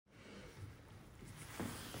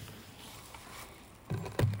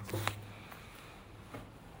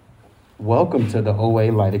Welcome to the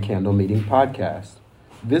OA Light a Candle Meeting podcast.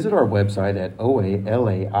 Visit our website at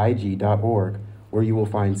oalaig.org, where you will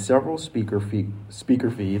find several speaker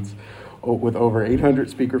feeds with over 800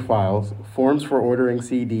 speaker files, forms for ordering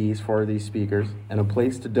CDs for these speakers, and a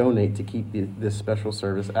place to donate to keep this special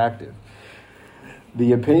service active.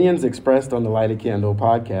 The opinions expressed on the Light a Candle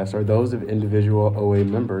podcast are those of individual OA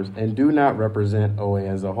members and do not represent OA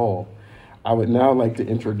as a whole. I would now like to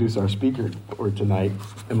introduce our speaker for tonight,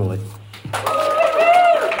 Emily.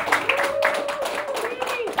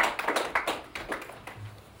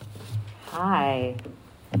 Hi,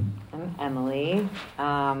 I'm Emily.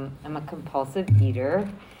 I'm a compulsive eater,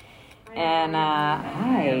 and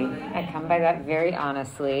I come by that very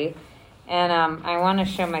honestly. And I want to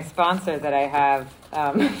show my sponsor that I have.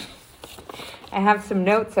 I have some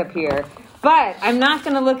notes up here, but I'm not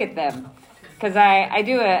going to look at them because I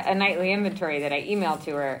do a nightly inventory that I emailed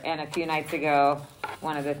to her. And a few nights ago,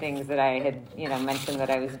 one of the things that I had mentioned that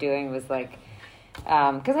I was doing was like,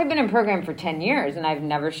 because I've been in program for 10 years and I've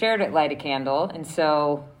never shared at Light a Candle. And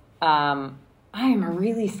so I am a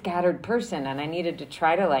really scattered person and I needed to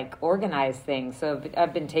try to organize things. So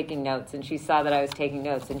I've been taking notes, and she saw that I was taking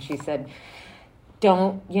notes, and she said,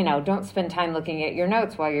 don't spend time looking at your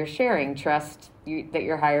notes while you're sharing. Trust that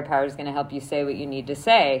your higher power is going to help you say what you need to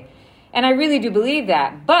say. And I really do believe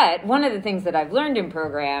that. But one of the things that I've learned in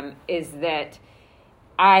program is that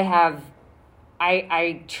I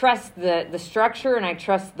trust the structure, and I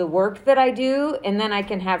trust the work that I do, and then I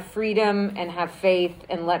can have freedom and have faith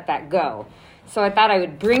and let that go. So I thought I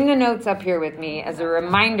would bring the notes up here with me as a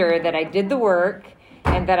reminder that I did the work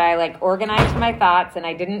and that I organized my thoughts, and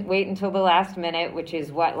I didn't wait until the last minute, which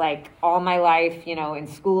is what all my life, in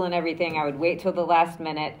school and everything, I would wait till the last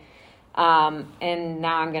minute. And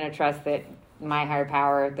now I'm going to trust that my higher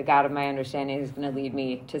power, the God of my understanding, is going to lead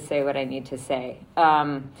me to say what I need to say.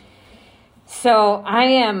 So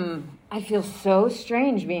I feel so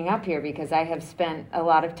strange being up here because I have spent a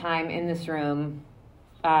lot of time in this room,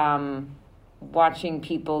 watching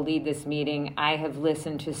people lead this meeting. I have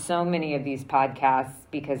listened to so many of these podcasts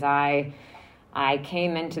because I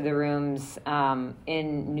came into the rooms,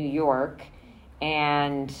 in New York,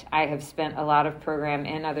 and I have spent a lot of program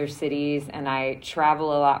in other cities, and I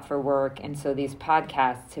travel a lot for work. And so these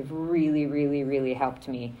podcasts have really, really, really helped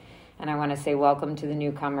me. And I want to say welcome to the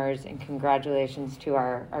newcomers and congratulations to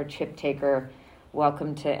our chip taker.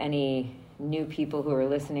 Welcome to any new people who are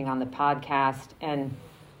listening on the podcast. And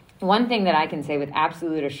one thing that I can say with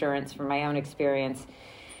absolute assurance from my own experience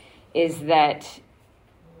is that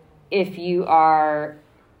if you are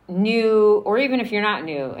new, or even if you're not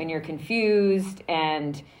new and you're confused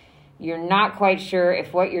and you're not quite sure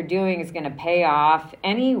if what you're doing is going to pay off,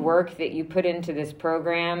 any work that you put into this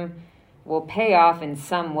program will pay off in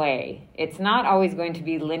some way. It's not always going to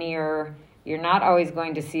be linear. You're not always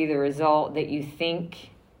going to see the result that you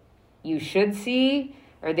think you should see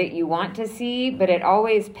or that you want to see, but it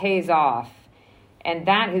always pays off. And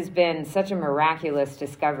that has been such a miraculous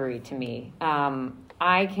discovery to me.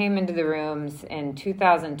 I came into the rooms in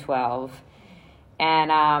 2012,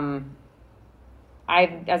 and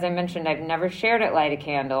as I mentioned, I've never shared at Light a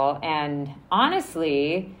Candle, and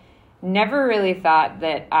honestly, never really thought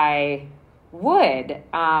that I would.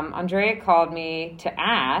 Andrea called me to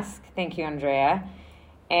ask. Thank you, Andrea.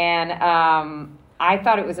 And I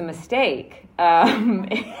thought it was a mistake.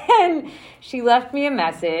 And she left me a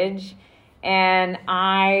message, and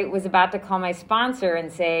I was about to call my sponsor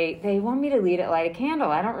and say, they want me to lead at Light a Candle.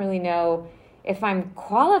 I don't really know if I'm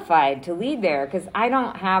qualified to lead there because I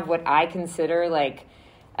don't have what I consider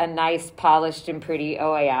a nice, polished, and pretty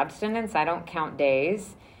OA abstinence. I don't count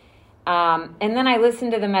days. And then I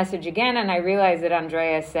listened to the message again, and I realized that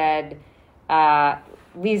Andrea said,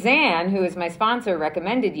 Lizanne, who is my sponsor,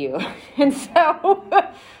 recommended you. And so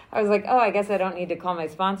I was like, oh, I guess I don't need to call my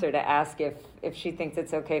sponsor to ask if she thinks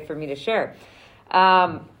it's okay for me to share.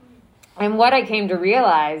 And what I came to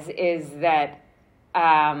realize is that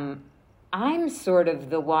I'm sort of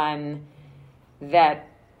the one that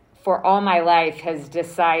for all my life has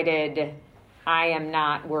decided I am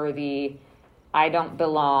not worthy, I don't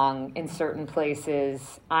belong in certain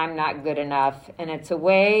places, I'm not good enough. And it's a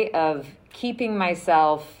way of keeping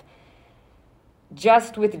myself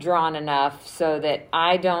just withdrawn enough so that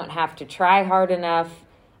I don't have to try hard enough,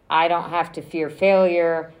 I don't have to fear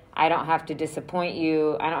failure, I don't have to disappoint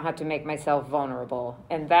you, I don't have to make myself vulnerable.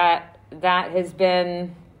 And that has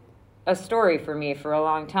been a story for me for a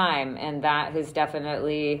long time, and that has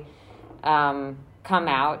definitely come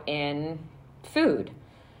out in food.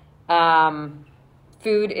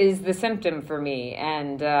 Food is the symptom for me,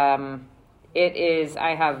 and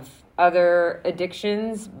I have other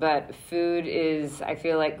addictions, but food is, I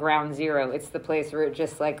feel like, ground zero. It's the place where it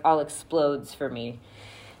just like all explodes for me.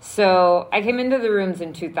 So I came into the rooms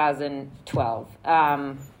in 2012.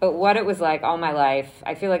 But what it was like all my life,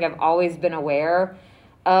 I feel like I've always been aware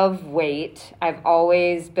of weight. I've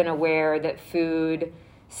always been aware that food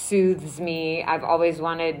soothes me. I've always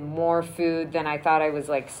wanted more food than I thought I was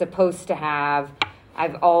like supposed to have.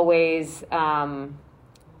 I've always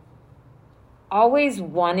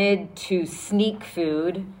wanted to sneak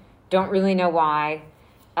food. Don't really know why.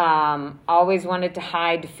 Always wanted to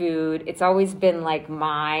hide food. It's always been like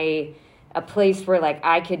a place where like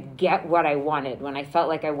I could get what I wanted when I felt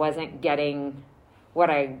like I wasn't getting what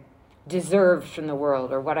I deserved from the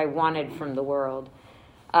world or what I wanted from the world.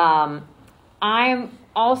 I'm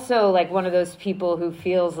also like one of those people who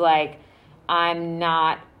feels like I'm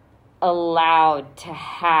not allowed to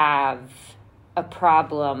have a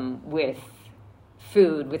problem with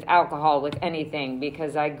food, with alcohol, with anything,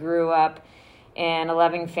 because I grew up in a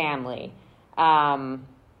loving family.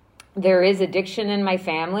 There is addiction in my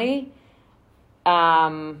family.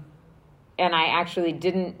 And I actually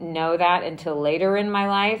didn't know that until later in my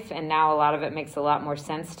life. And now a lot of it makes a lot more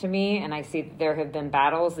sense to me. And I see that there have been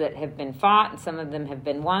battles that have been fought, and some of them have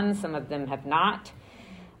been won, some of them have not.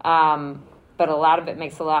 But a lot of it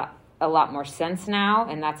makes a lot more sense now.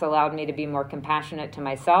 And that's allowed me to be more compassionate to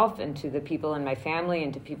myself and to the people in my family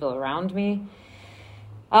and to people around me.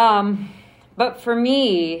 But for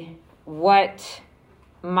me, what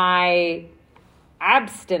my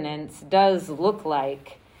abstinence does look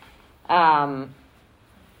like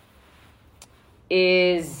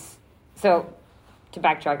is, so to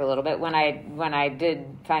backtrack a little bit, when I did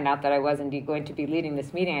find out that I was indeed going to be leading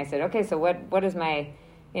this meeting, I said, okay, so what is my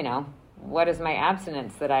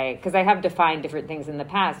abstinence because I have defined different things in the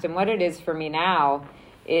past, and what it is for me now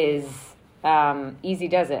is easy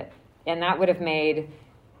does it. And that would have made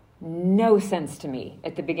no sense to me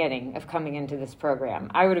at the beginning of coming into this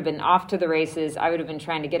program. I would have been off to the races. I would have been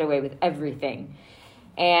trying to get away with everything.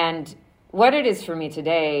 And what it is for me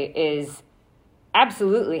today is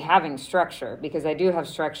absolutely having structure, because I do have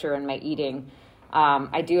structure in my eating.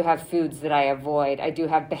 I do have foods that I avoid. I do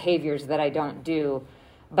have behaviors that I don't do.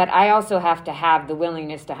 But I also have to have the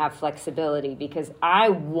willingness to have flexibility, because I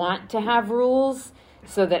want to have rules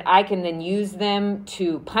so that I can then use them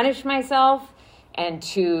to punish myself and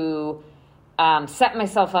to set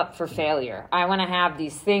myself up for failure. I want to have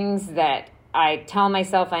these things that I tell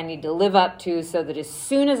myself I need to live up to, so that as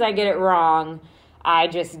soon as I get it wrong, I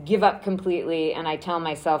just give up completely, and I tell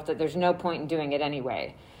myself that there's no point in doing it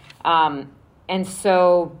anyway. And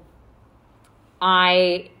so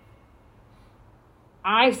I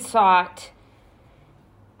sought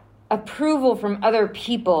approval from other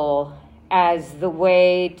people as the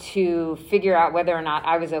way to figure out whether or not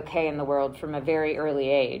I was okay in the world from a very early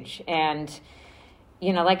age. And,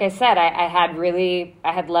 you know, like I said, I had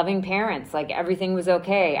loving parents. Like, everything was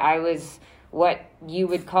okay. I was what you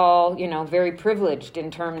would call, very privileged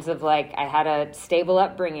in terms of, like, I had a stable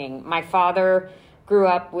upbringing. My father grew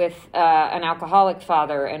up with an alcoholic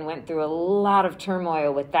father and went through a lot of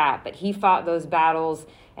turmoil with that. But he fought those battles,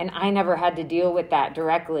 and I never had to deal with that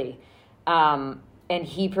directly. And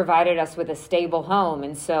he provided us with a stable home.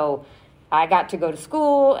 And so I got to go to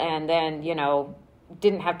school, and then,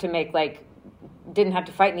 didn't have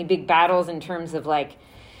to fight any big battles in terms of like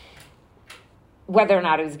whether or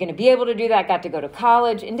not I was going to be able to do that. Got to go to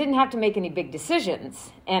college and didn't have to make any big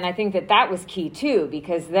decisions. And I think that was key too,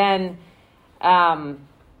 because then that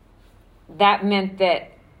meant that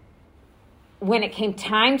when it came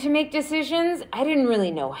time to make decisions, I didn't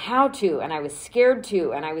really know how to, and I was scared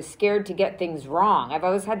to, and I was scared to get things wrong. I've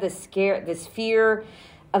always had this fear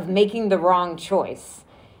of making the wrong choice,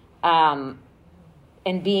 and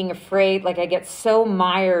being afraid, like I get so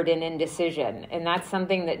mired in indecision, and that's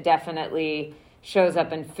something that definitely shows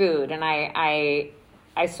up in food. And I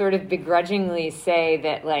sort of begrudgingly say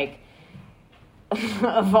that, like,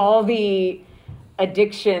 of all the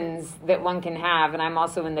addictions that one can have, and I'm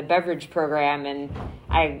also in the beverage program, and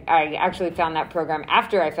I actually found that program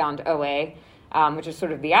after I found OA, which is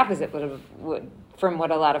sort of the opposite from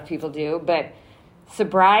what a lot of people do. But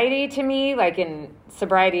sobriety to me, like in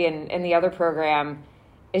sobriety in the other program,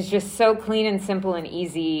 is just so clean and simple and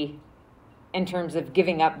easy in terms of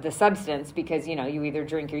giving up the substance, because you either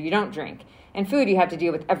drink or you don't drink. And food you have to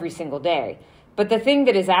deal with every single day. But the thing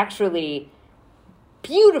that is actually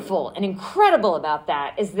beautiful and incredible about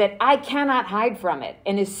that is that I cannot hide from it.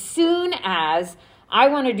 And as soon as I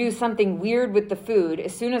want to do something weird with the food,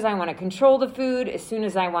 as soon as I want to control the food, as soon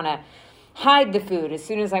as I want to hide the food, as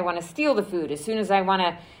soon as I want to steal the food, as soon as I want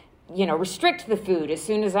to, restrict the food as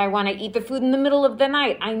soon as I want to eat the food in the middle of the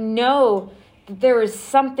night. I know that there is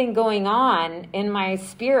something going on in my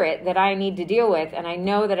spirit that I need to deal with, and I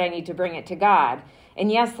know that I need to bring it to God.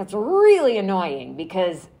 And yes, that's really annoying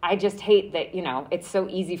because I just hate that, it's so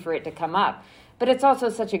easy for it to come up. But it's also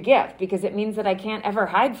such a gift because it means that I can't ever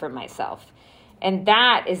hide from myself. And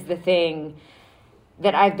that is the thing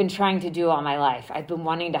that I've been trying to do all my life. I've been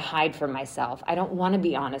wanting to hide from myself. I don't want to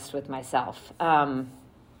be honest with myself.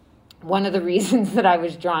 One of the reasons that I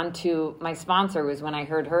was drawn to my sponsor was when I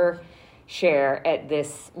heard her share at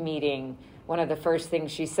this meeting. One of the first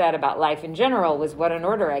things she said about life in general was, what an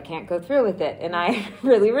order, I can't go through with it. And I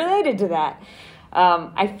really related to that.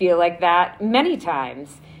 I feel like that many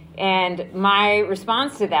times. And my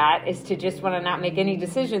response to that is to just want to not make any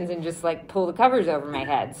decisions and just pull the covers over my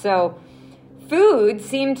head. So food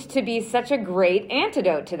seemed to be such a great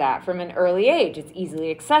antidote to that from an early age. It's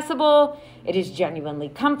easily accessible. It is genuinely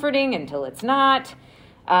comforting until it's not.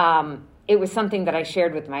 It was something that I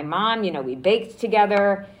shared with my mom. We baked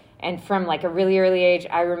together. And from a really early age,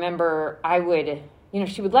 I remember I would,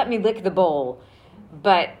 she would let me lick the bowl.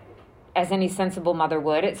 But as any sensible mother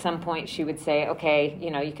would, at some point she would say, okay,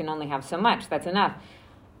 you can only have so much. That's enough.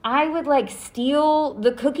 I would steal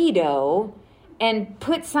the cookie dough and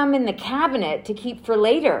put some in the cabinet to keep for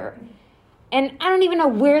later. And I don't even know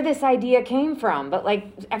where this idea came from, but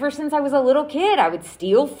ever since I was a little kid, I would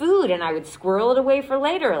steal food and I would squirrel it away for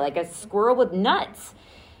later, like a squirrel with nuts.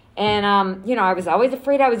 And, I was always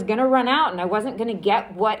afraid I was going to run out and I wasn't going to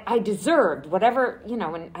get what I deserved, whatever,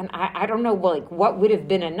 and I don't know, what would have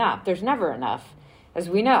been enough. There's never enough, as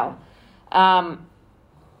we know.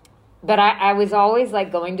 But I was always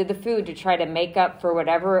going to the food to try to make up for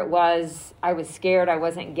whatever it was I was scared I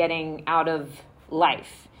wasn't getting out of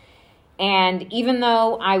life. And even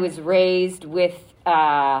though I was raised with,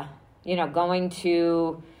 going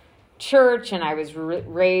to church, and I was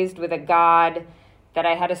raised with a God that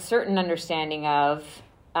I had a certain understanding of,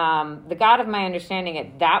 the God of my understanding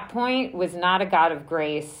at that point was not a God of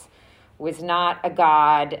grace, was not a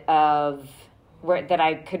God that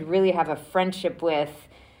I could really have a friendship with,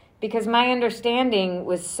 because my understanding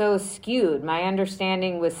was so skewed. My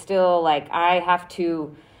understanding was still I have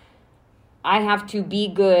to be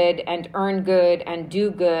good and earn good and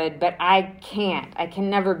do good, but I can't. I can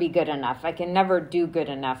never be good enough. I can never do good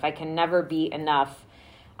enough. I can never be enough.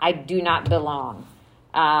 I do not belong.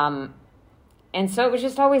 And so it was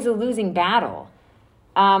just always a losing battle.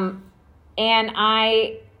 And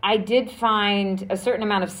I did find a certain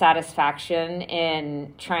amount of satisfaction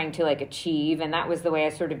in trying to achieve. And that was the way I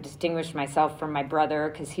sort of distinguished myself from my brother,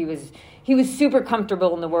 because he was super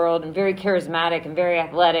comfortable in the world and very charismatic and very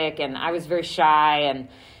athletic. And I was very shy,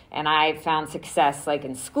 and I found success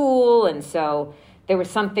in school. And so there was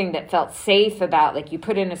something that felt safe about you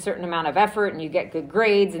put in a certain amount of effort and you get good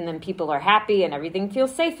grades and then people are happy and everything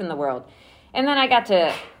feels safe in the world. And then I got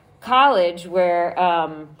to college where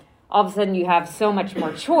all of a sudden you have so much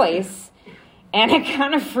more choice, and I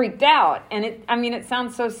kind of freaked out. And it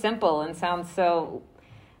sounds so simple and sounds so,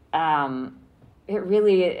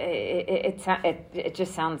 it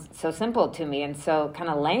just sounds so simple to me and so kind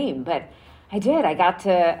of lame, but I did. I got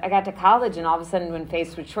to college, and all of a sudden when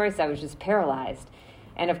faced with choice, I was just paralyzed.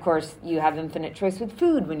 And of course, you have infinite choice with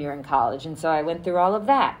food when you're in college. And so I went through all of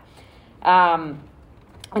that.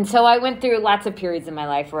 And so I went through lots of periods in my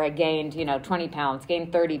life where I gained, 20 pounds,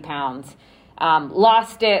 gained 30 pounds,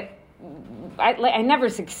 lost it. I never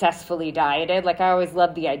successfully dieted. I always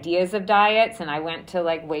loved the ideas of diets. And I went to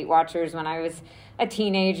Weight Watchers when I was a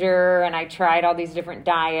teenager, and I tried all these different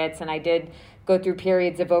diets, and I did go through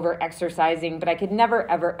periods of over-exercising, but I could never,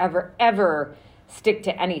 ever, ever, ever stick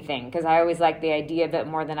to anything, because I always liked the idea of it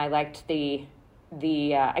more than I liked I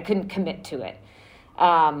couldn't commit to it.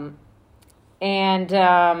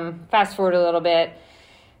 Fast forward a little bit,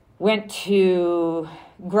 went to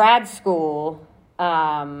grad school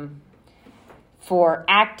for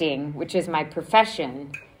acting, which is my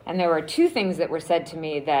profession, and there were two things that were said to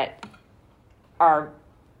me that are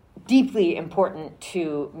deeply important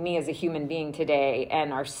to me as a human being today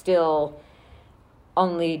and are still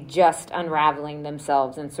only just unraveling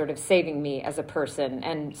themselves and sort of saving me as a person,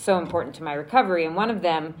 and so important to my recovery. And one of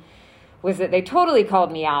them was that they totally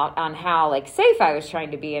called me out on how safe I was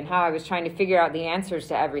trying to be and how I was trying to figure out the answers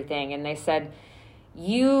to everything. And they said,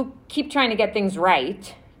 you keep trying to get things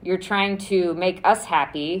right. You're trying to make us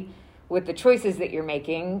happy with the choices that you're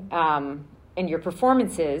making and your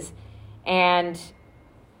performances, and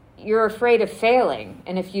you're afraid of failing.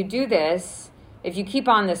 And if you do this, if you keep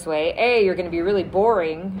on this way, A, you're going to be really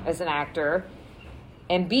boring as an actor,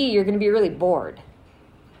 and B, you're going to be really bored.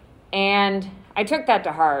 And I took that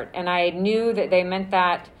to heart, and I knew that they meant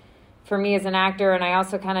that for me as an actor, and I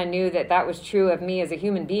also kind of knew that that was true of me as a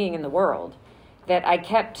human being in the world, that I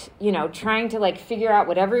kept, trying to like figure out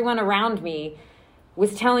what everyone around me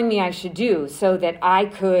was telling me I should do so that I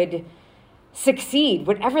could succeed,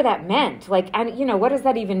 whatever that meant. Like, and what does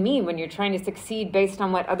that even mean when you're trying to succeed based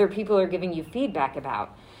on what other people are giving you feedback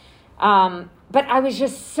about? But I was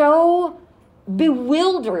just so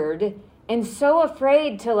bewildered and so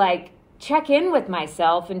afraid to like check in with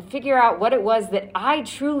myself and figure out what it was that I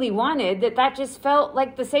truly wanted, that just felt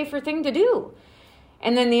like the safer thing to do.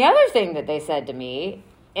 And then the other thing that they said to me,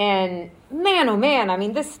 and man, oh man, I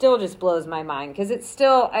mean, this still just blows my mind, because it's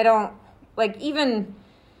still, I don't, like, even,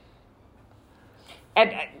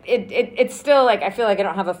 it's still, like, I feel like I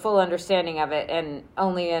don't have a full understanding of it, and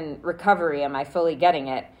only in recovery am I fully getting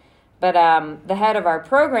it. But the head of our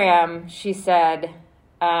program, she said,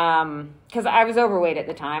 because I was overweight at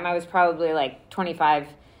the time. I was probably like 30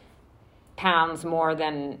 pounds more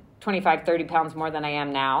than I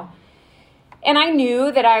am now. And I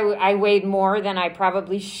knew that I weighed more than I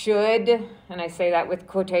probably should, and I say that with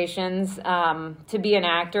quotations, to be an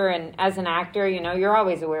actor. And as an actor, you're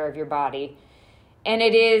always aware of your body. And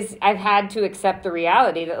I've had to accept the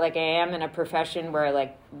reality that like I am in a profession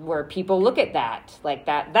where people look at that. Like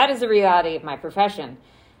that is the reality of my profession.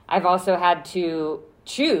 I've also had to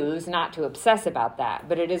choose not to obsess about that,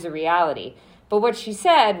 but it is a reality. But what she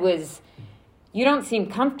said was, you don't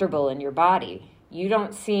seem comfortable in your body. You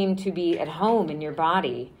don't seem to be at home in your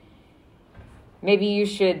body. Maybe you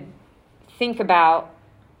should think about,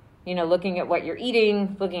 looking at what you're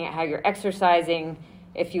eating, looking at how you're exercising.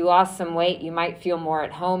 If you lost some weight, you might feel more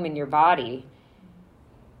at home in your body.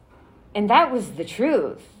 And that was the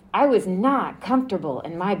truth. I was not comfortable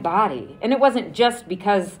in my body. And it wasn't just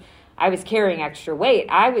because I was carrying extra weight.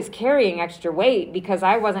 I was carrying extra weight because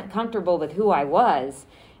I wasn't comfortable with who I was,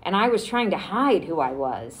 and I was trying to hide who I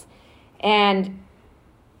was. And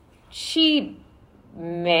she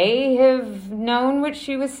may have known what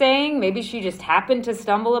she was saying. Maybe she just happened to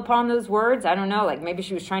stumble upon those words. I don't know. Like maybe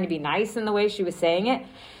she was trying to be nice in the way she was saying it.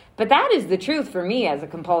 But that is the truth for me as a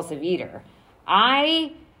compulsive eater.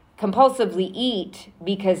 I compulsively eat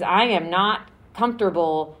because I am not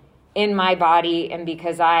comfortable in my body and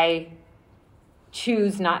because I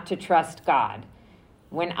choose not to trust God.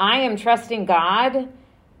 When I am trusting God,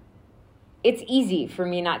 it's easy for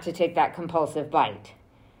me not to take that compulsive bite.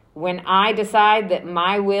 When I decide that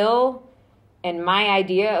my will and my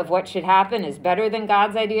idea of what should happen is better than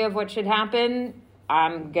God's idea of what should happen,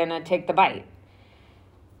 I'm going to take the bite.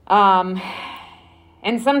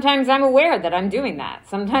 And sometimes I'm aware that I'm doing that.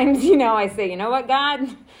 Sometimes, I say, you know what, God?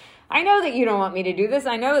 I know that you don't want me to do this.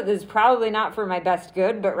 I know that this is probably not for my best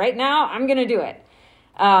good, but right now I'm going to do it.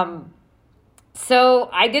 So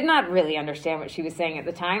I did not really understand what she was saying at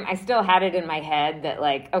the time. I still had it in my head that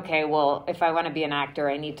like, okay, well, if I want to be an actor,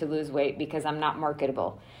 I need to lose weight because I'm not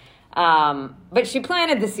marketable. But she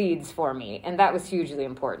planted the seeds for me, and that was hugely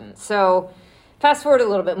important. So fast forward a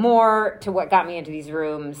little bit more to what got me into these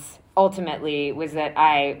rooms ultimately was that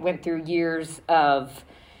I went through years of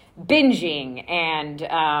binging, and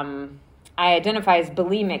I identify as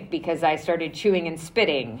bulimic because I started chewing and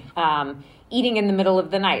spitting, eating in the middle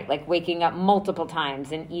of the night, like waking up multiple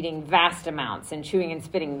times and eating vast amounts and chewing and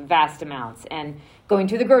spitting vast amounts, and going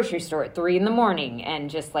to the grocery store at 3 a.m. and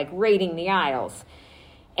just like raiding the aisles.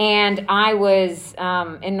 And I was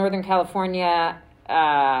in Northern California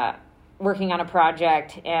working on a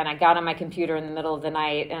project, and I got on my computer in the middle of the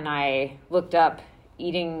night and I looked up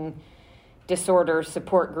eating disorder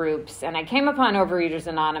support groups, and I came upon Overeaters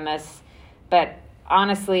Anonymous, but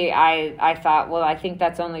honestly, I thought, well, I think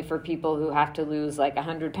that's only for people who have to lose like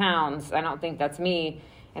 100 pounds. I don't think that's me.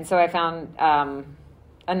 And so I found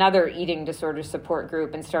another eating disorder support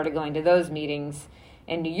group and started going to those meetings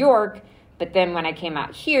in New York. But then when I came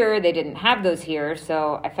out here, they didn't have those here.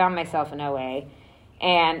 So I found myself in OA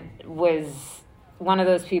and was one of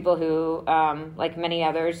those people who, like many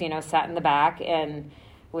others, sat in the back and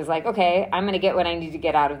was like, okay, I'm going to get what I need to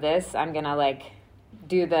get out of this. I'm going to like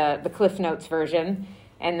do the Cliff Notes version,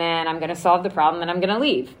 and then I'm going to solve the problem and I'm going to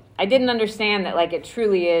leave. I didn't understand that like it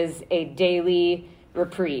truly is a daily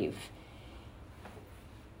reprieve.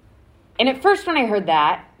 And at first when I heard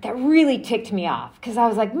that really ticked me off, because I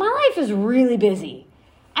was like, my life is really busy.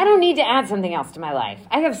 I don't need to add something else to my life.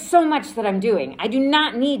 I have so much that I'm doing. I do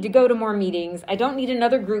not need to go to more meetings. I don't need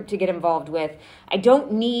another group to get involved with. I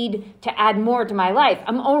don't need to add more to my life.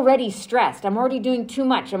 I'm already stressed. I'm already doing too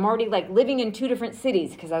much. I'm already like living in 2 different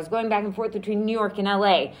cities because I was going back and forth between New York and LA.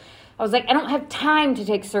 I was like, I don't have time to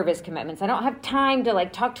take service commitments. I don't have time to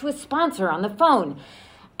like talk to a sponsor on the phone.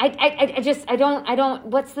 I don't,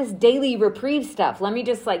 what's this daily reprieve stuff? Let me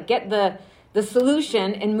just like get the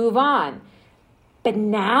solution and move on. But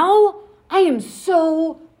now I am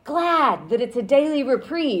so glad that it's a daily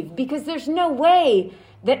reprieve, because there's no way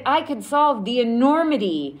that I could solve the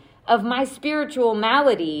enormity of my spiritual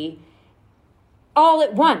malady all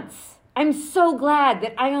at once. I'm so glad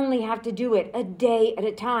that I only have to do it a day at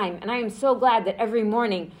a time. And I am so glad that every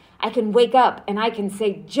morning I can wake up and I can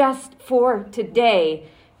say, just for today,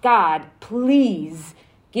 God, please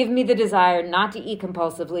give me the desire not to eat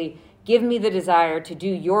compulsively. Give me the desire to do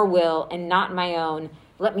your will and not my own.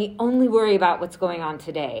 Let me only worry about what's going on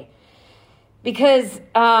today. Because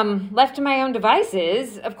left to my own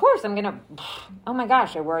devices, of course, I'm going to, oh my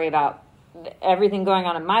gosh, I worry about everything going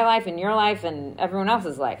on in my life and your life and everyone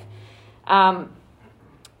else's life.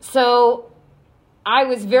 So I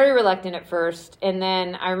was very reluctant at first. And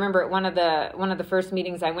then I remember at one of the first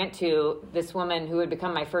meetings I went to, this woman who had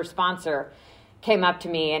become my first sponsor came up to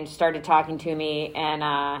me and started talking to me. And,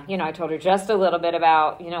 I told her just a little bit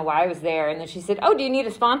about, why I was there. And then she said, "Oh, do you need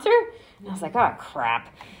a sponsor?" And I was like, "Oh,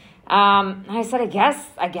 crap." And I said, I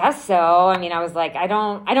guess so. I mean, I was like, I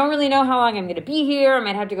don't really know how long I'm going to be here. I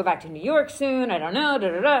might have to go back to New York soon. I don't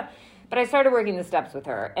know, But I started working the steps with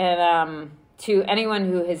her. And, to anyone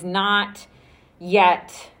who has not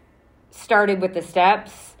yet started with the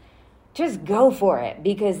steps, just go for it,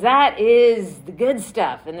 because that is the good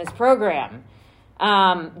stuff in this program.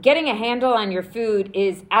 Getting a handle on your food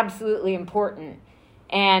is absolutely important.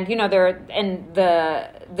 And,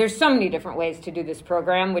 there's so many different ways to do this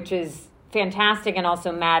program, which is fantastic and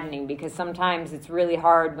also maddening, because sometimes it's really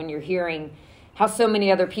hard when you're hearing how so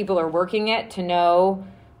many other people are working it to know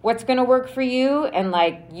what's going to work for you. And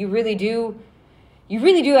you really do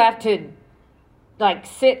have to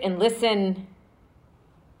sit and listen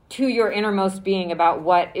to your innermost being about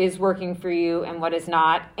what is working for you and what is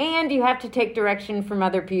not. And you have to take direction from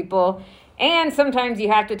other people. And sometimes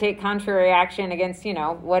you have to take contrary action against,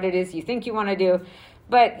 what it is you think you want to do.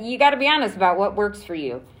 But you got to be honest about what works for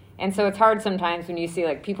you. And so it's hard sometimes when you see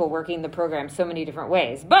people working the program so many different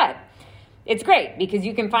ways. But it's great because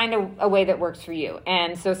you can find a way that works for you.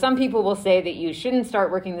 And so some people will say that you shouldn't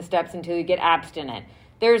start working the steps until you get abstinent.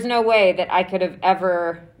 There's no way that I could have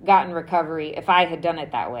ever gotten recovery if I had done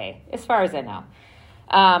it that way, as far as I know.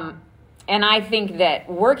 And I think that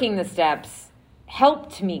working the steps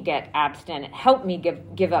helped me get abstinent, helped me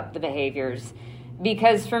give up the behaviors.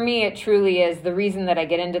 Because for me, it truly is, the reason that I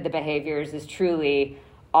get into the behaviors is truly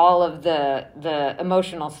all of the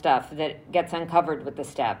emotional stuff that gets uncovered with the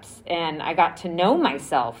steps. And I got to know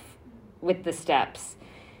myself with the steps.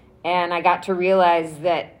 And I got to realize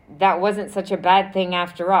that wasn't such a bad thing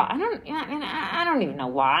after all. I don't even know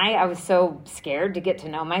why I was so scared to get to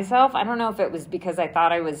know myself. I don't know if it was because I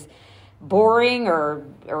thought I was boring or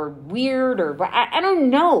weird or I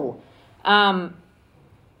don't know.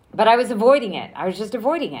 But I was avoiding it. I was just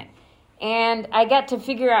avoiding it. And I got to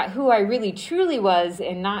figure out who I really truly was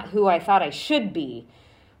and not who I thought I should be,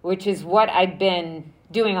 which is what I'd been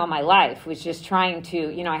doing all my life, was just trying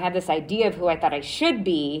to, I had this idea of who I thought I should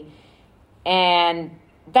be, and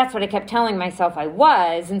that's what I kept telling myself I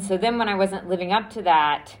was. And so then when I wasn't living up to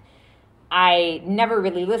that, I never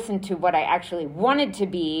really listened to what I actually wanted to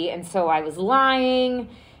be, and so I was lying,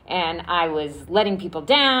 and I was letting people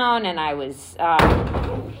down, and I was,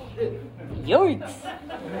 yikes.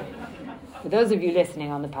 For those of you listening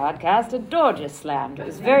on the podcast, a door just slammed. It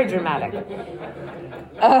was very dramatic.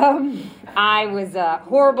 I was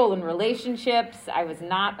horrible in relationships. I was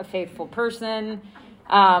not a faithful person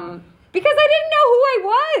because I didn't know who I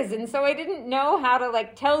was. And so I didn't know how to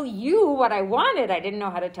tell you what I wanted. I didn't know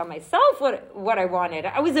how to tell myself what I wanted.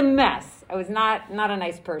 I was a mess. I was not a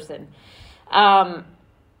nice person. And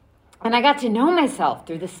I got to know myself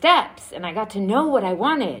through the steps, and I got to know what I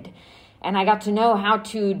wanted. And I got to know how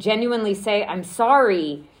to genuinely say, I'm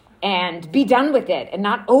sorry, and be done with it, and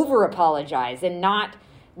not over-apologize, and not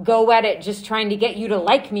go at it just trying to get you to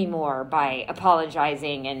like me more by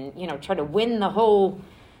apologizing and, try to win the whole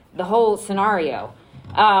scenario.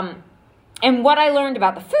 And what I learned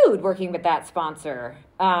about the food working with that sponsor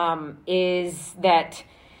is that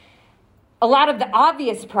a lot of the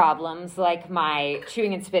obvious problems, like my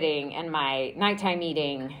chewing and spitting and my nighttime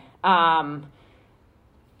eating, I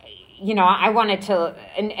wanted to,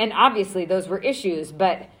 and obviously those were issues,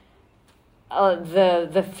 but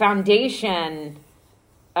the foundation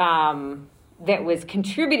that was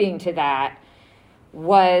contributing to that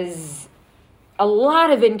was a lot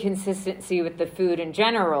of inconsistency with the food in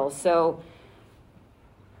general. So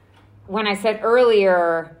when I said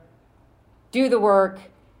earlier, do the work,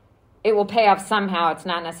 it will pay off somehow. It's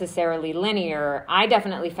not necessarily linear. I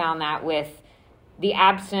definitely found that with the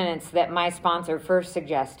abstinence that my sponsor first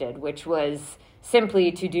suggested, which was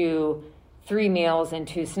simply to do 3 meals and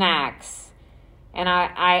 2 snacks. And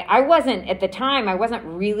I wasn't, at the time, I wasn't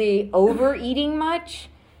really overeating much.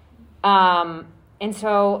 And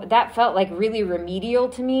so that felt like really remedial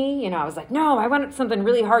to me. I was like, no, I want something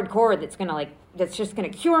really hardcore that's just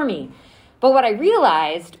going to cure me. But what I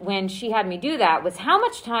realized when she had me do that was how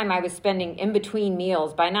much time I was spending in between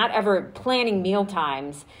meals by not ever planning meal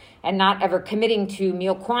times and not ever committing to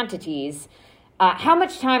meal quantities, how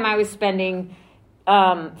much time I was spending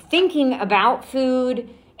thinking about food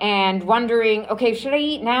and wondering, okay, should I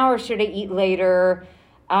eat now or should I eat later?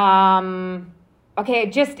 Okay, I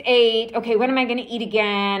just ate. Okay, when am I going to eat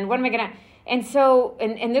again? What am I going to... And so,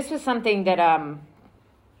 and this was something that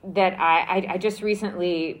that I just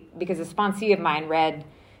recently, because a sponsee of mine read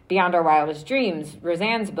Beyond Our Wildest Dreams,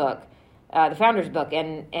 Roseanne's book, the founder's book.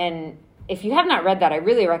 And if you have not read that, I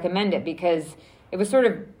really recommend it, because it was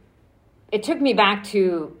it took me back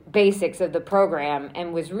to basics of the program,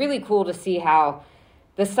 and was really cool to see how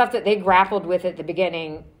the stuff that they grappled with at the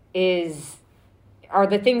beginning are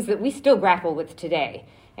the things that we still grapple with today.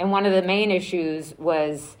 And one of the main issues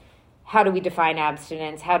was, how do we define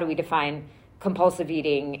abstinence? How do we define compulsive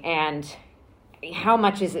eating? And how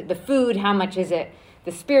much is it the food? How much is it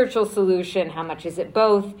the spiritual solution? How much is it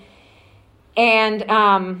both? And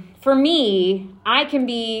for me, I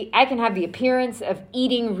can have the appearance of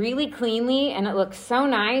eating really cleanly and it looks so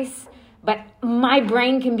nice, but my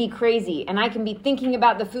brain can be crazy, and I can be thinking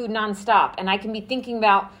about the food nonstop, and I can be thinking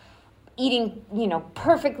about eating,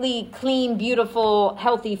 perfectly clean, beautiful,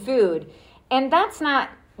 healthy food. And that's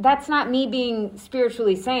not me being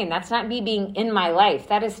spiritually sane. That's not me being in my life.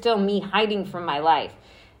 That is still me hiding from my life.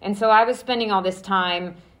 And so I was spending all this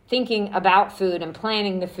time thinking about food and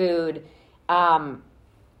planning the food. And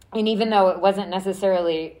even though it wasn't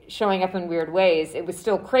necessarily showing up in weird ways, it was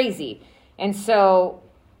still crazy. And so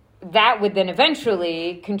that would then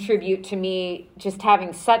eventually contribute to me just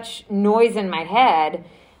having such noise in my head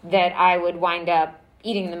that I would wind up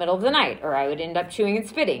eating in the middle of the night, or I would end up chewing and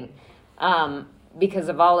spitting, because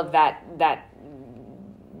of all of that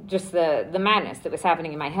just the madness that was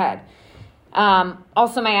happening in my head.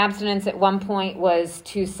 Also, my abstinence at one point was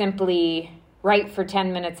to simply write for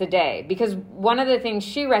 10 minutes a day, because one of the things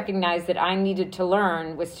she recognized that I needed to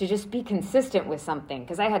learn was to just be consistent with something,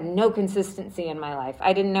 because I had no consistency in my life.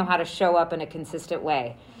 I didn't know how to show up in a consistent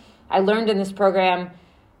way. I learned in this program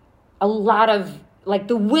a lot of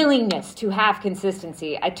the willingness to have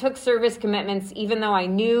consistency. I took service commitments even though I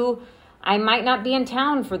knew I might not be in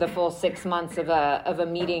town for the full 6 months of a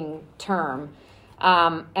meeting term.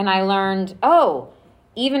 And I learned,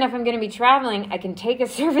 even if I'm going to be traveling, I can take a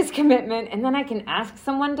service commitment and then I can ask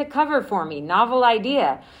someone to cover for me. Novel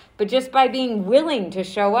idea. But just by being willing to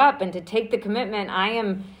show up and to take the commitment, I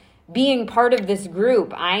am being part of this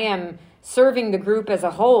group. I am serving the group as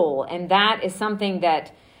a whole. And that is something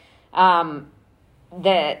that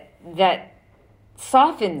that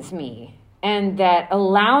softens me, and that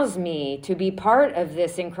allows me to be part of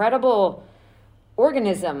this incredible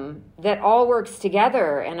organism that all works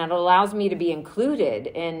together, and it allows me to be included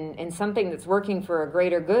in something that's working for a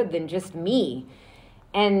greater good than just me.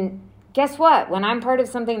 And guess what? When I'm part of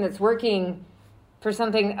something that's working for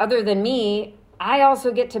something other than me, I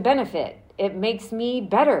also get to benefit. It makes me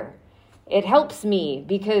better. It helps me,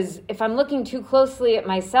 because if I'm looking too closely at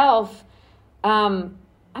myself, I'm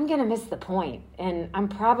going to miss the point, and I'm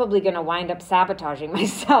probably going to wind up sabotaging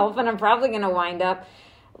myself, and I'm probably going to wind up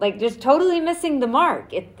just totally missing the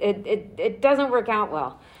mark. It doesn't work out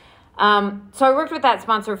well. So I worked with that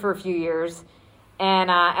sponsor for a few years,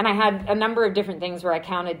 and I had a number of different things where I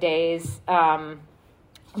counted days.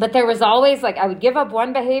 But there was always I would give up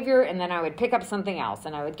one behavior and then I would pick up something else,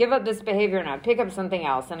 and I would give up this behavior and I would pick up something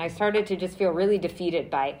else. And I started to just feel really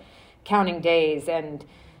defeated by counting days, and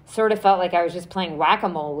sort of felt like I was just playing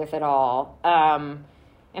whack-a-mole with it all,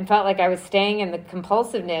 and felt like I was staying in the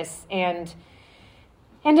compulsiveness, and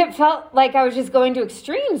it felt like I was just going to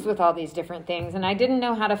extremes with all these different things, and I didn't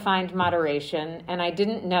know how to find moderation, and I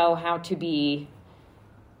didn't know how to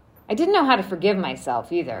forgive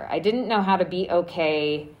myself either. I didn't know how to be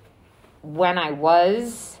okay when I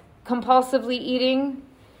was compulsively eating.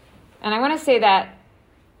 And I want to say that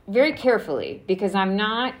very carefully, because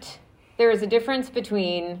there is a difference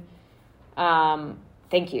between,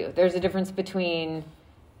 there's a difference between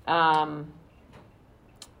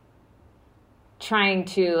trying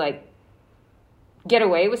to get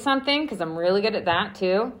away with something, because I'm really good at that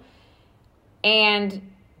too, and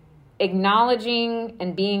acknowledging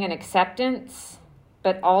and being in acceptance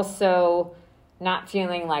but also not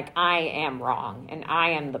feeling like I am wrong and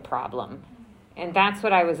I am the problem. And that's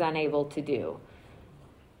what I was unable to do.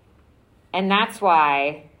 And that's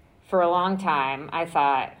why, for a long time, I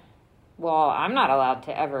thought, well, I'm not allowed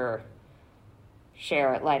to ever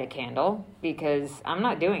light a candle because I'm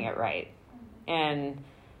not doing it right. And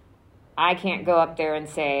I can't go up there and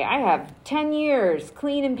say, I have 10 years,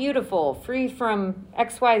 clean and beautiful, free from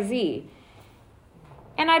XYZ.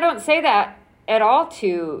 And I don't say that at all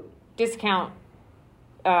to discount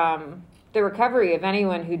the recovery of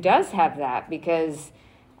anyone who does have that, because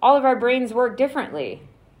all of our brains work differently.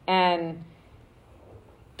 And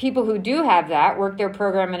people who do have that work their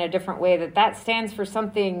program in a different way that stands for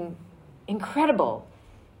something incredible.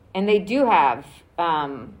 And they do have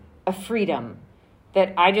a freedom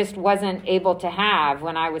that I just wasn't able to have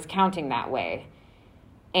when I was counting that way.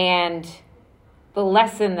 And the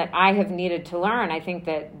lesson that I have needed to learn, I think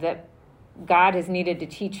that God has needed to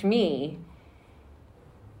teach me,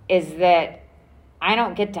 is that I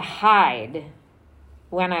don't get to hide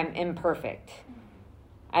when I'm imperfect.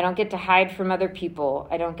 I don't get to hide from other people.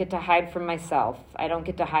 I don't get to hide from myself. I don't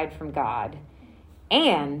get to hide from God.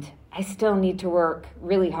 And I still need to work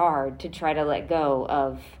really hard to try to let go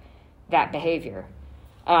of that behavior.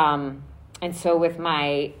 And so with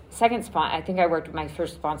my second sponsor, I think I worked with my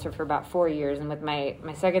first sponsor for about 4 years. And with my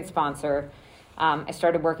second sponsor, I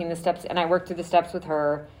started working the steps, and I worked through the steps with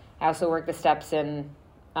her. I also worked the steps in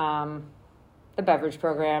the beverage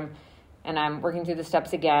program, and I'm working through the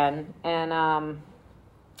steps again.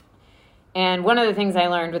 And one of the things I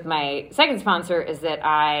learned with my second sponsor is that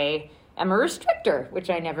I am a restrictor, which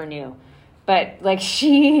I never knew. But like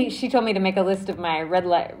she told me to make a list of my red,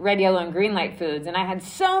 yellow, and green light foods, and I had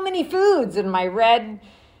so many foods in my red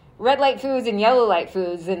light foods and yellow light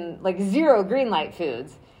foods, and like 0 green light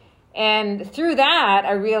foods. And through that,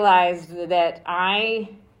 I realized that I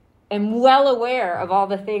am well aware of all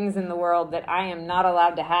the things in the world that I am not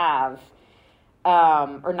allowed to have,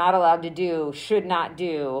 or not allowed to do, should not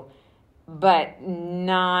do, but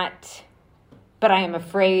I am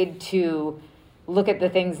afraid to look at the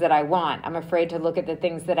things that I want. I'm afraid to look at the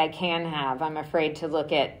things that I can have. I'm afraid to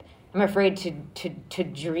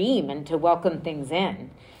dream and to welcome things in.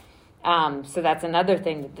 So that's another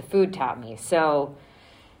thing that the food taught me. So,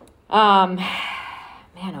 man,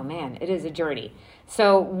 oh man, it is a journey.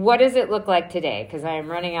 So what does it look like today? Because I am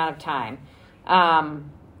running out of time.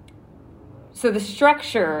 So the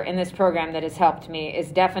structure in this program that has helped me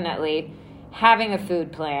is definitely having a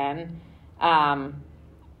food plan,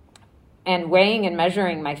 and weighing and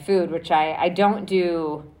measuring my food, which I don't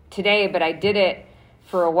do today, but I did it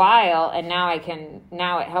for a while, and now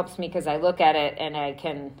it helps me because I look at it and I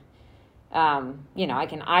can, I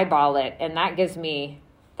can eyeball it, and that gives me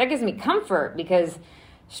comfort, because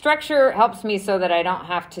structure helps me so that I don't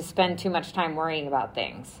have to spend too much time worrying about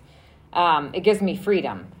things. It gives me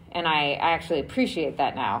freedom, and I actually appreciate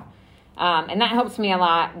that now. And that helps me a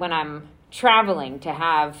lot when I'm traveling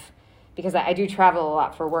because I do travel a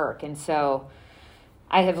lot for work. And so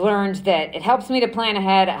I have learned that it helps me to plan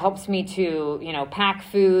ahead. It helps me to, pack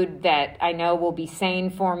food that I know will be sane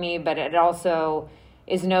for me, but it also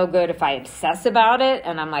is no good if I obsess about it.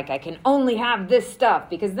 And I'm like, I can only have this stuff,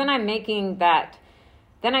 because then I'm making that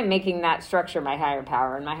structure my higher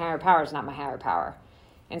power, and my higher power is not my higher power.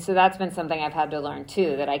 And so that's been something I've had to learn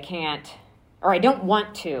too, that I can't, or I don't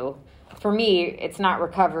want to. For me, it's not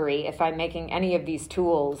recovery if I'm making any of these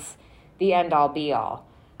tools the end-all, be-all.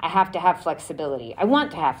 I have to have flexibility. I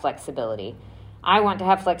want to have flexibility. I want to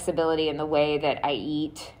have flexibility in the way that I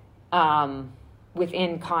eat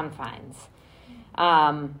within confines.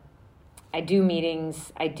 I do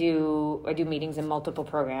meetings. I do meetings in multiple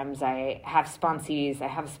programs. I have sponsees. I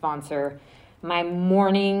have a sponsor. My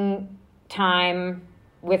morning time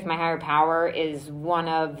with my higher power is one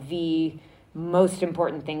of the most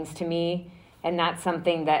important things to me, and that's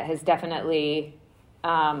something that has definitely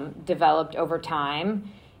developed over time.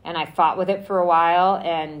 And I fought with it for a while,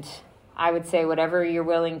 and I would say whatever you're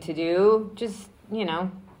willing to do, just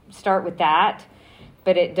start with that.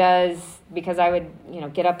 But it does, because I would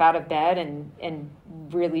get up out of bed and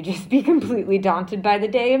really just be completely daunted by the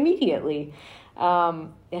day immediately.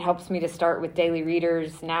 It helps me to start with daily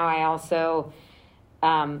readers. Now I also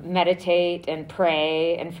meditate and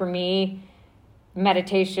pray, and for me,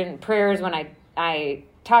 prayer is when I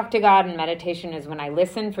talk to God, and meditation is when I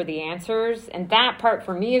listen for the answers. And that part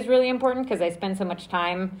for me is really important, because I spend so much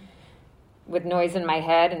time with noise in my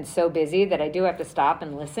head and so busy that I do have to stop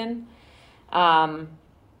and listen.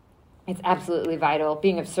 It's absolutely vital.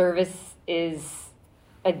 Being of service is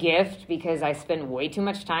a gift because I spend way too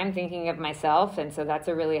much time thinking of myself, and so that's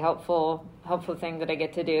a really helpful thing that I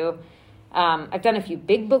get to do. I've done a few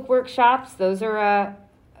big book workshops. Those are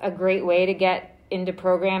a great way to get into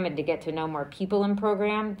program and to get to know more people in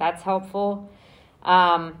program. That's helpful.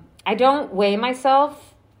 I don't weigh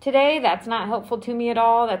myself today. That's not helpful to me at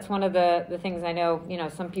all. That's one of the things I know,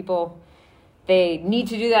 some people, they need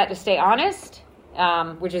to do that to stay honest,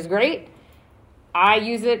 which is great. I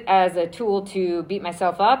use it as a tool to beat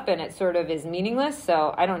myself up, and it sort of is meaningless,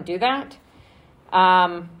 so I don't do that.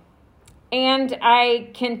 And I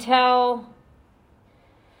can tell,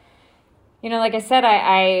 like I said,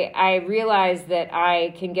 I realize that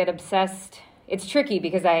I can get obsessed. It's tricky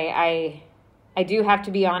because I do have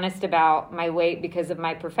to be honest about my weight because of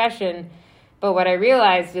my profession, but what I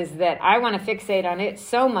realized is that I want to fixate on it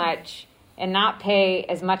so much and not pay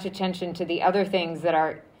as much attention to the other things that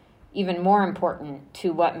are even more important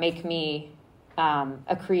to what make me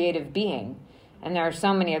a creative being. And there are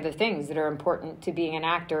so many other things that are important to being an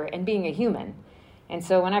actor and being a human. And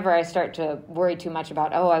so whenever I start to worry too much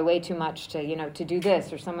about, I weigh too much to do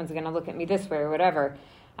this, or someone's going to look at me this way or whatever,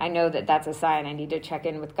 I know that that's a sign I need to check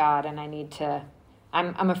in with God, and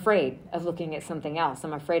I'm afraid of looking at something else.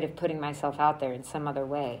 I'm afraid of putting myself out there in some other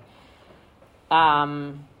way.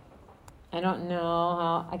 I don't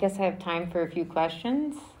know. I guess I have time for a few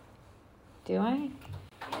questions. Do I?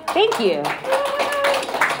 Thank you.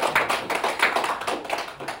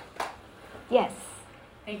 Yes.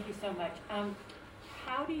 Thank you so much.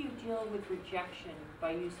 How do you deal with rejection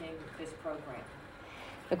by using this program?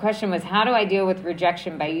 The question was, how do I deal with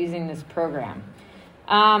rejection by using this program?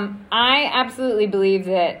 I absolutely believe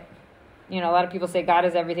that, a lot of people say God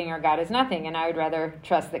is everything or God is nothing, and I would rather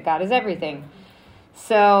trust that God is everything.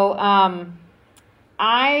 So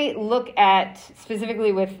I look at,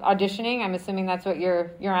 specifically with auditioning, I'm assuming that's what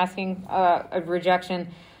you're asking, of rejection.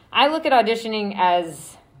 I look at auditioning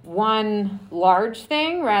as one large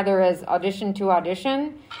thing rather as audition to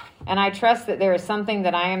audition. And I trust that there is something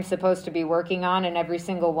that I am supposed to be working on in every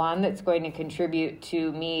single one that's going to contribute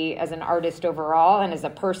to me as an artist overall and as a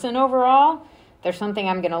person overall. There's something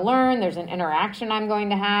I'm going to learn. There's an interaction I'm going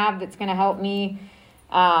to have that's going to help me.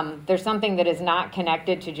 There's something that is not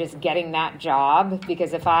connected to just getting that job,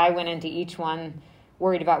 because if I went into each one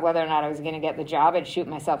worried about whether or not I was going to get the job, I'd shoot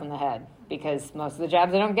myself in the head, because most of the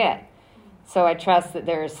jobs I don't get. So I trust that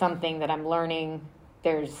there is something that I'm learning.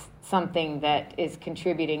 There's something that is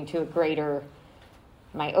contributing to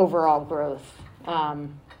my overall growth.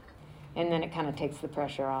 And then it kind of takes the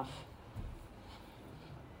pressure off.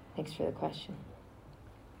 Thanks for the question.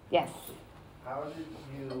 Yes? How did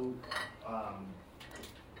you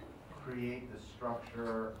create the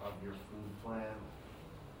structure of your food plan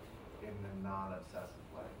in a non-obsessive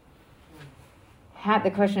way?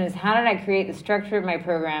 The question is, how did I create the structure of my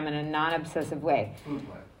program in a non-obsessive way?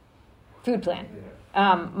 Food plan.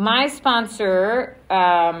 Yeah. My sponsor,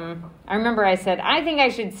 I remember I said, I think I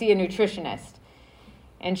should see a nutritionist.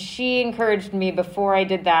 And she encouraged me before I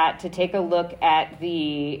did that to take a look at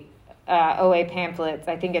the OA pamphlets.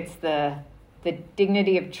 I think it's the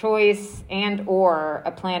Dignity of Choice and or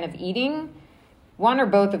A Plan of Eating. One or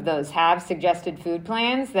both of those have suggested food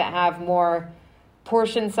plans that have more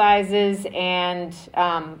portion sizes and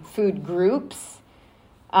food groups.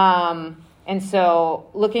 And so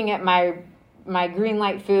looking at my green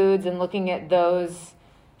light foods and looking at those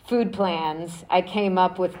food plans, I came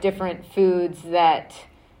up with different foods that,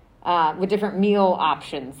 with different meal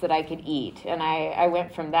options that I could eat. And I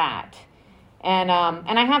went from that. And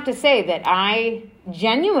I have to say that I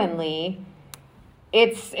genuinely,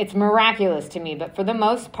 it's miraculous to me, but for the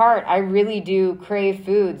most part, I really do crave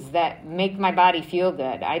foods that make my body feel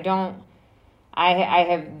good.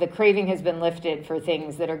 the craving has been lifted for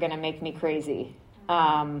things that are going to make me crazy.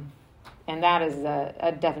 And that is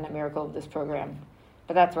a definite miracle of this program.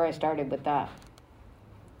 But that's where I started with that.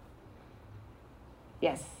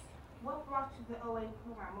 Yes? What brought you to the OA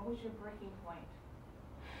program? What was your breaking point?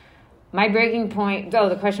 My breaking point,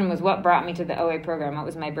 the question was what brought me to the OA program? What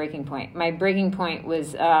was my breaking point? My breaking point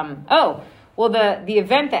was, the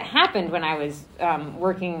event that happened when I was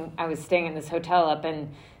working, I was staying in this hotel up in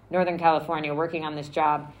Northern California working on this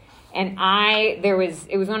job. And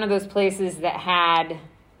it was one of those places that had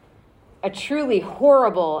a truly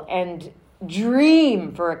horrible and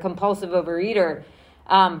dream for a compulsive overeater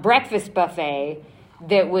breakfast buffet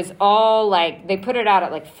that was all like, they put it out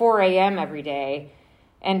at like 4 a.m. every day.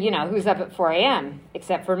 And, who's up at 4 a.m.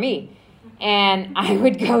 except for me? And I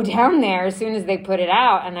would go down there as soon as they put it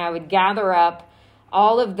out, and I would gather up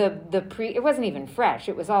all of it wasn't even fresh.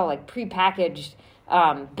 It was all like prepackaged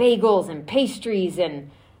bagels and pastries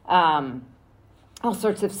and all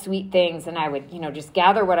sorts of sweet things, and I would, just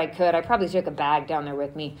gather what I could. I probably took a bag down there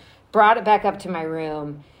with me, brought it back up to my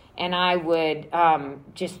room, and I would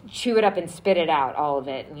just chew it up and spit it out, all of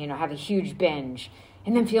it, and, have a huge binge,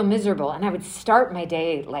 and then feel miserable. And I would start my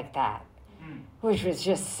day like that, which was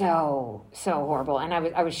just so horrible. And I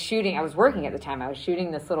was working at the time. I was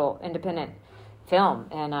shooting this little independent film,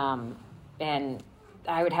 and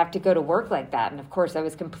I would have to go to work like that. And of course, I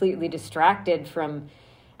was completely distracted from.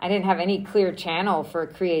 I didn't have any clear channel for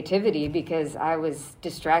creativity because I was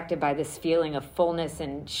distracted by this feeling of fullness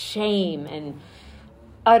and shame and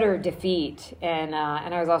utter defeat. And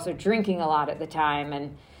I was also drinking a lot at the time,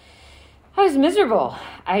 and I was miserable.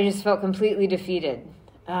 I just felt completely defeated.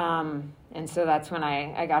 And so that's when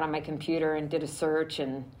I got on my computer and did a search,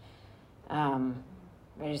 and I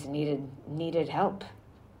just needed help.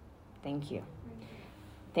 Thank you.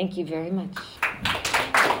 Thank you very much.